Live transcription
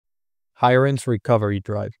Hirens recovery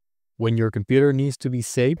drive. When your computer needs to be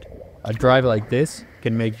saved, a drive like this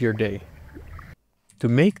can make your day. To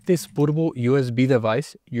make this bootable USB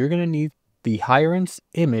device, you're going to need the Hirens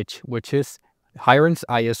image, which is Hirens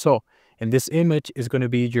ISO. And this image is going to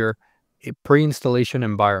be your pre-installation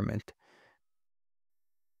environment.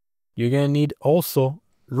 You're going to need also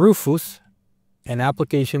Rufus, an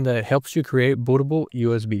application that helps you create bootable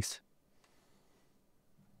USBs.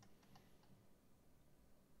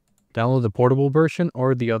 Download the portable version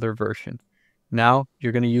or the other version. Now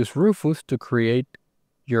you're going to use Rufus to create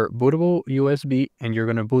your bootable USB, and you're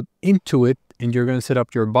going to boot into it, and you're going to set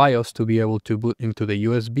up your BIOS to be able to boot into the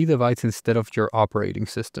USB device instead of your operating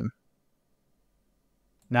system.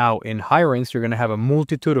 Now in Hirens, you're going to have a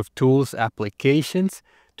multitude of tools, applications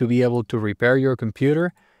to be able to repair your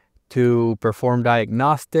computer, to perform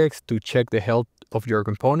diagnostics, to check the health of your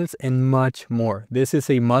components, and much more. This is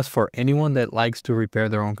a must for anyone that likes to repair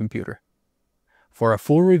their own computer. For a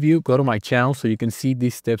full review, go to my channel so you can see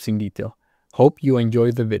these steps in detail. Hope you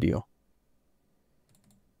enjoyed the video.